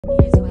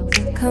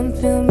Come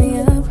fill me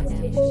up.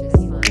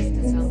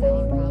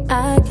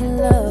 I can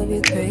love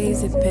you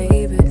crazy,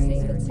 baby.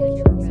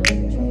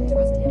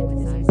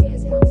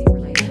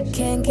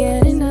 Can't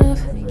get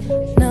enough,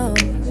 no.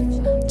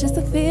 Just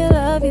the feel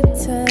of your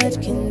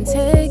touch can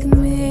take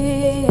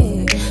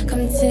me.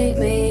 Come take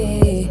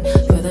me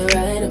for the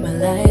ride of my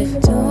life.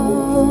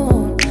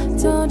 Don't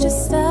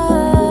just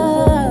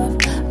stop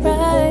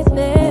right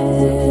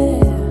there,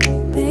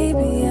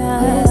 baby.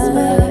 I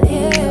whisper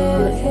in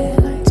your ear.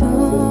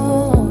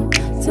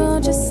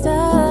 Don't just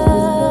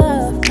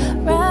stop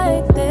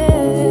right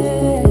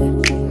there,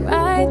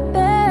 right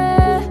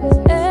there.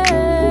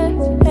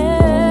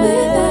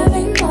 With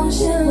every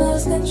motion,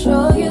 lose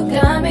control. You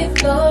got me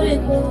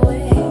floating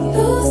away.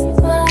 Lose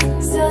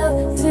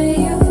myself to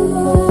you.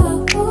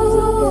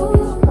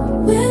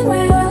 When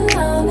we're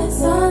alone,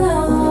 it's all I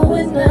want.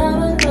 When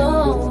I'm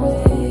alone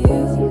with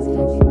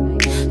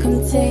you, come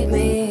take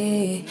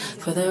me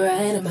for the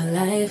ride of my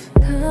life.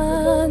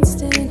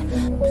 Constant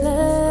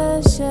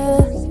pleasure.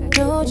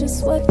 Know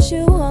just what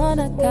you want.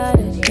 I got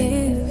it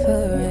here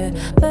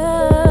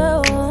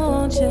forever.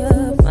 Won't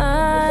you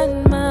find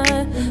my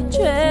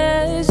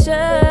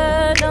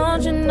treasure?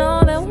 Don't you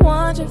know that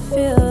once you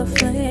feel the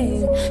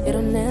flame,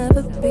 it'll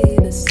never be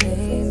the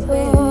same.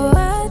 Oh,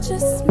 I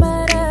just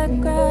might act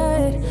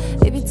right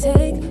if you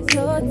take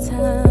your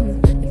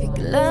time. If you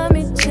could love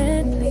me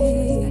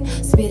gently,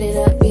 speed it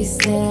up, be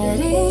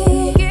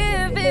steady.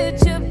 Give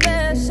it your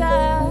best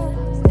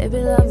shot.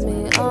 Baby, love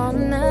me all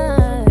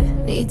night.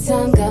 Need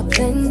time, got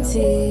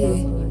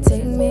plenty.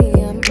 Take me,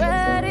 I'm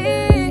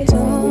ready.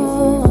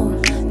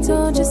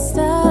 Don't just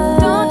stop.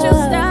 Don't just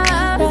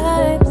stop.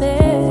 Right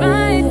there,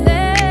 right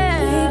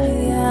there.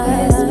 Baby, I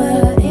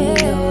whisper in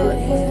your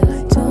ear.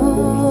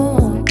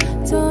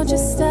 Don't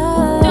just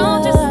stop.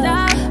 Don't just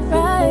stop.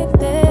 Right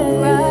there,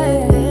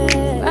 right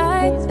there,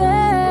 right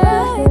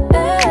there,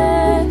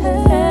 right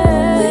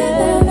there. With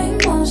every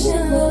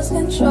motion, lose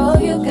control.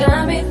 You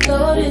got me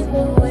floating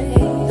away.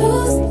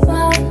 Lose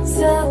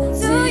myself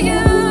to you.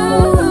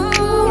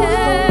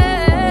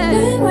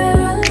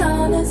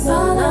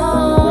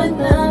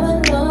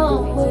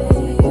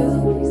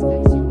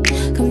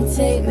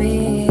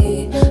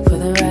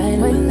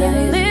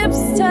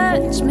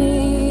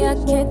 I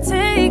can't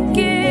take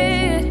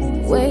it.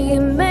 Way you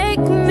make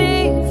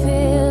me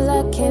feel,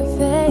 I can't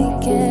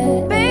fake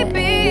it.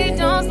 Baby,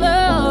 don't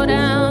slow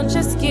down.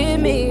 Just give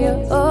me your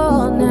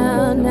all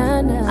now,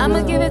 now, now.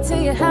 I'ma give it to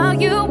you how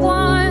you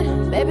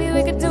want. Baby,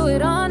 we could do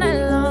it all night.